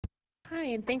Hi,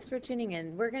 and thanks for tuning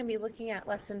in. We're going to be looking at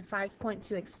lesson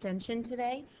 5.2 extension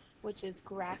today, which is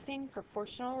graphing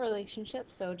proportional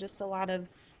relationships. So just a lot of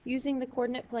using the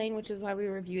coordinate plane, which is why we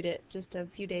reviewed it just a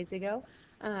few days ago.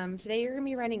 Today you're going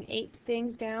to be writing 8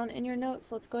 things down in your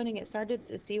notes. Let's go ahead and get started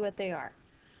to see what they are.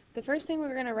 The first thing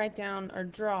we're going to write down or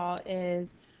draw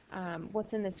is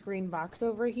what's in this green box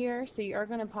over here. So you are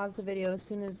going to pause the video as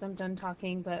soon as I'm done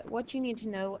talking, but what you need to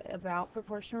know about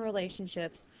proportional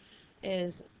relationships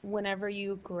is whenever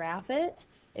you graph it,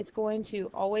 it's going to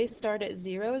always start at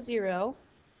 0, 0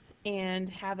 and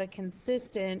have a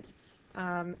consistent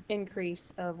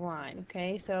increase of line.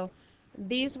 Okay, so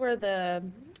these were the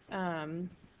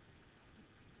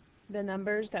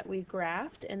numbers that we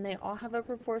graphed, and they all have a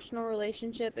proportional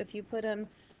relationship. If you put them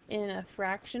in a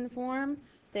fraction form,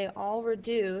 they all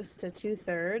reduce to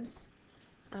 2/3.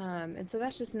 And so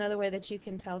that's just another way that you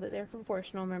can tell that they're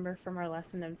proportional. Remember from our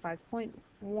lesson in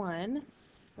 5.1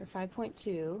 or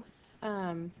 5.2.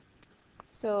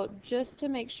 So just to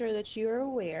make sure that you're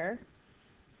aware,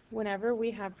 whenever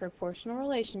we have proportional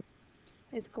relationship,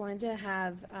 it's going to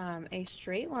have a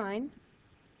straight line,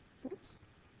 oops,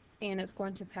 and it's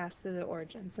going to pass through the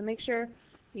origin. So make sure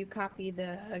you copy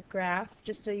the graph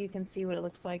just so you can see what it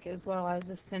looks like, as well as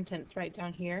a sentence right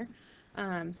down here.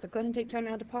 So go ahead and take time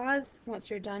now to pause. Once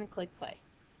you're done, click play.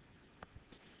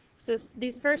 So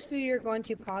these first few you're going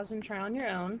to pause and try on your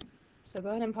own. So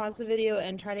go ahead and pause the video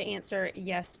and try to answer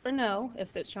yes or no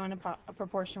if it's showing a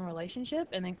proportional relationship,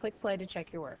 and then click play to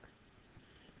check your work.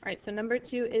 Alright, so number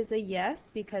 2 is a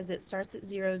yes because it starts at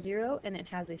 0, 0 and it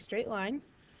has a straight line.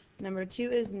 Number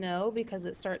 2 is no because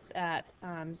it starts at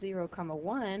 0,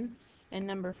 1. And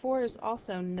number 4 is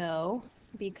also no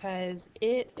because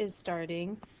it is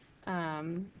starting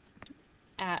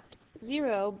at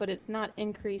 0, but it's not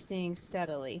increasing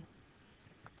steadily.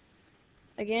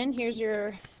 Again, here's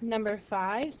your number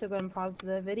 5, so go ahead and pause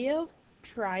the video,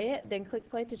 try it, then click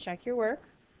play to check your work.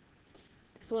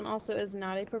 This one also is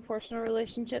not a proportional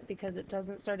relationship because it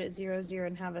doesn't start at 0, 0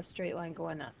 and have a straight line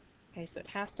going up. Okay, so it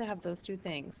has to have those two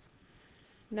things.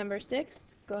 Number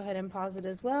 6, go ahead and pause it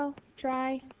as well,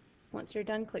 try. Once you're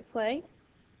done, click play.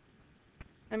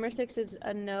 Number 6 is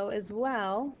a no as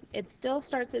well. It still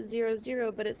starts at 0,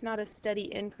 0, but it's not a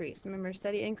steady increase. Remember,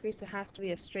 steady increase, it has to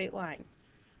be a straight line.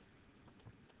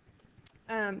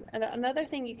 Another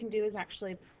thing you can do is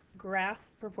actually graph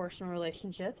proportional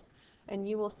relationships, and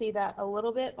you will see that a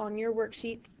little bit on your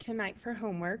worksheet tonight for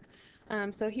homework.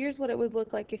 So here's what it would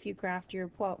look like if you graphed your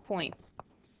points.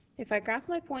 If I graph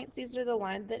my points, this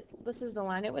is the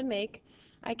line it would make.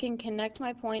 I can connect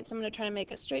my points. I'm going to try to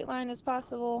make a straight line as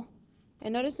possible.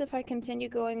 And notice if I continue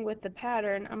going with the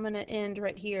pattern, I'm going to end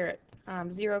right here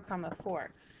at 0,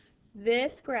 4.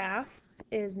 This graph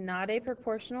is not a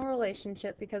proportional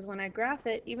relationship because when I graph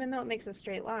it, even though it makes a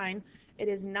straight line, it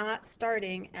is not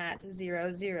starting at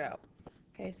 0, 0.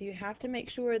 Okay, so you have to make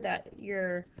sure that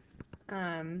your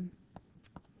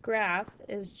graph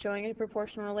is showing a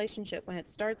proportional relationship when it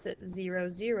starts at 0,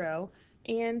 0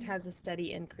 and has a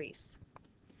steady increase.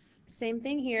 Same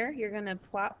thing here, you're going to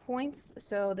plot points.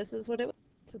 So this is what it was.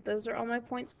 So those are all my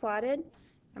points plotted.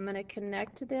 I'm going to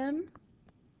connect them.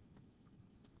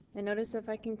 And notice if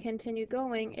I can continue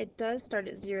going, it does start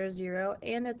at 0, 0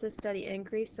 and it's a steady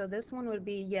increase. So this one would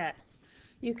be yes.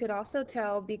 You could also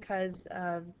tell because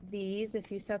of these,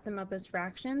 if you set them up as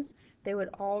fractions, they would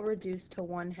all reduce to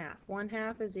 1/2.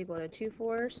 1/2 is equal to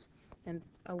 2/4, and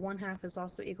a 1/2 is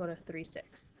also equal to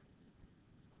 3/6.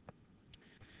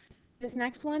 This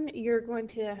next one, you're going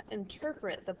to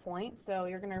interpret the point, so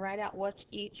you're going to write out what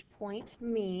each point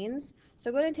means.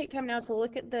 So go ahead and take time now to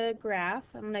look at the graph.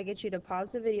 I'm going to get you to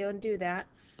pause the video and do that.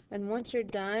 And once you're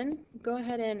done, go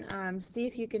ahead and see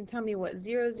if you can tell me what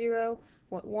 0, 0,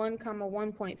 what 1,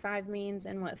 1.5 means,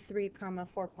 and what 3,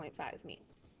 4.5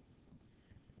 means.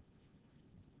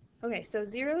 Okay, so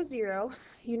 0, 0,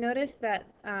 you notice that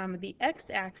the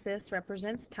x-axis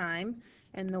represents time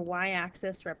and the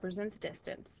y-axis represents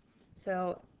distance.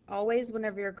 So always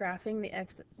whenever you're graphing, the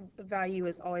x value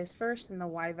is always first and the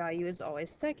y value is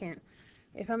always second.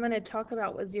 If I'm going to talk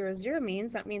about what 0, 0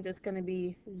 means, that means it's going to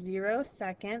be 0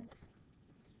 seconds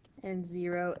and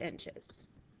 0 inches.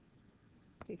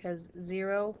 Because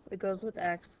 0, it goes with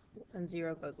x, and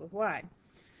 0 goes with y.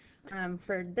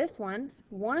 For this one,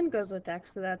 1 goes with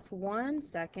x, so that's 1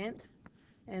 second,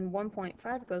 and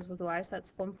 1.5 goes with y, so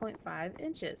that's 1.5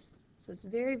 inches. So it's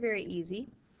very, very easy.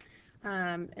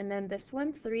 And then this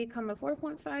one, 3,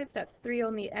 4.5, that's 3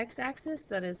 on the x-axis,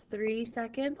 that is 3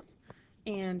 seconds,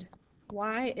 and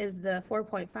y is the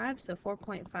 4.5, so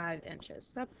 4.5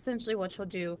 inches. That's essentially what you'll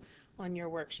do on your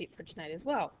worksheet for tonight as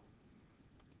well.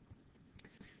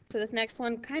 So this next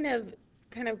one kind of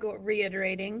go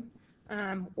reiterating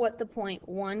what the point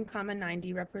 1 comma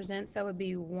 90 represents. That would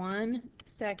be 1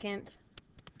 second,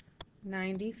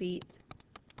 90 feet.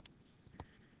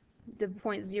 The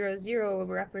point 00 will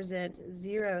represent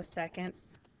 0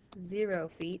 seconds, 0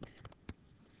 feet.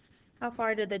 How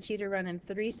far did the cheetah run in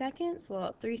 3 seconds? Well,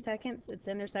 at 3 seconds, it's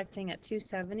intersecting at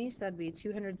 270, so that'd be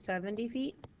 270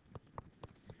 feet.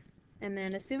 And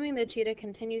then assuming the cheetah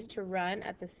continues to run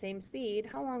at the same speed,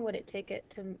 how long would it take it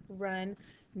to run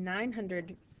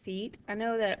 900 feet? I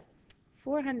know that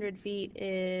 400 feet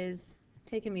is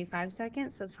taking me 5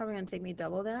 seconds, so it's probably going to take me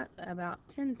double that, about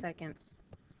 10 seconds.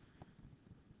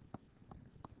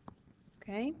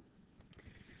 Okay.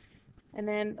 And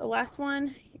then the last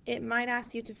one, it might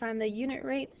ask you to find the unit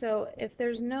rate. So if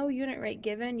there's no unit rate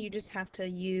given, you just have to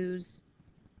use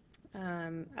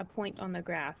a point on the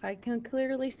graph. I can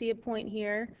clearly see a point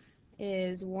here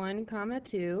is 1 comma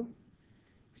 2.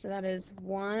 So that is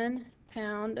 1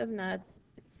 pound of nuts,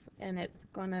 and it's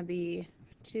going to be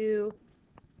 2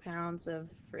 pounds of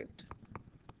fruit.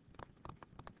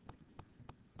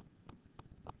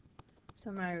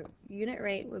 So my unit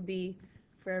rate would be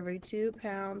for every 2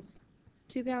 pounds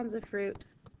of fruit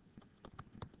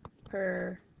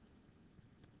per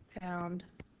pound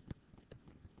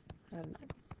of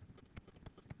nuts.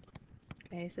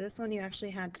 Okay, so this one you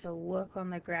actually had to look on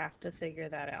the graph to figure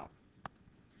that out.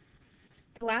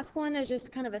 The last one is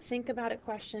just kind of a think about it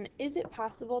question. Is it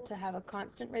possible to have a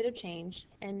constant rate of change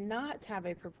and not have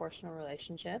a proportional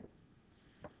relationship?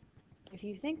 If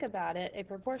you think about it, a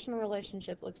proportional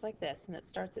relationship looks like this, and it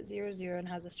starts at 0, 0 and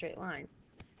has a straight line.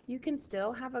 You can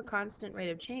still have a constant rate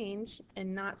of change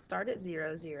and not start at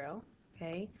 0, 0,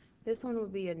 okay? This one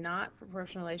would be a not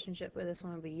proportional relationship, but this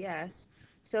one would be yes.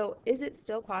 So is it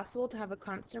still possible to have a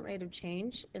constant rate of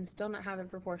change and still not have a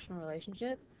proportional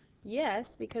relationship?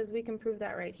 Yes, because we can prove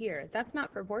that right here. That's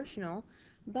not proportional,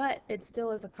 but it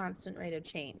still is a constant rate of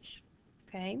change.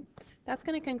 Okay, that's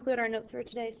going to conclude our notes for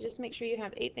today, so just make sure you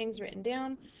have 8 things written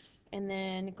down, and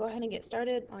then go ahead and get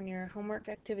started on your homework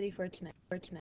activity for tonight.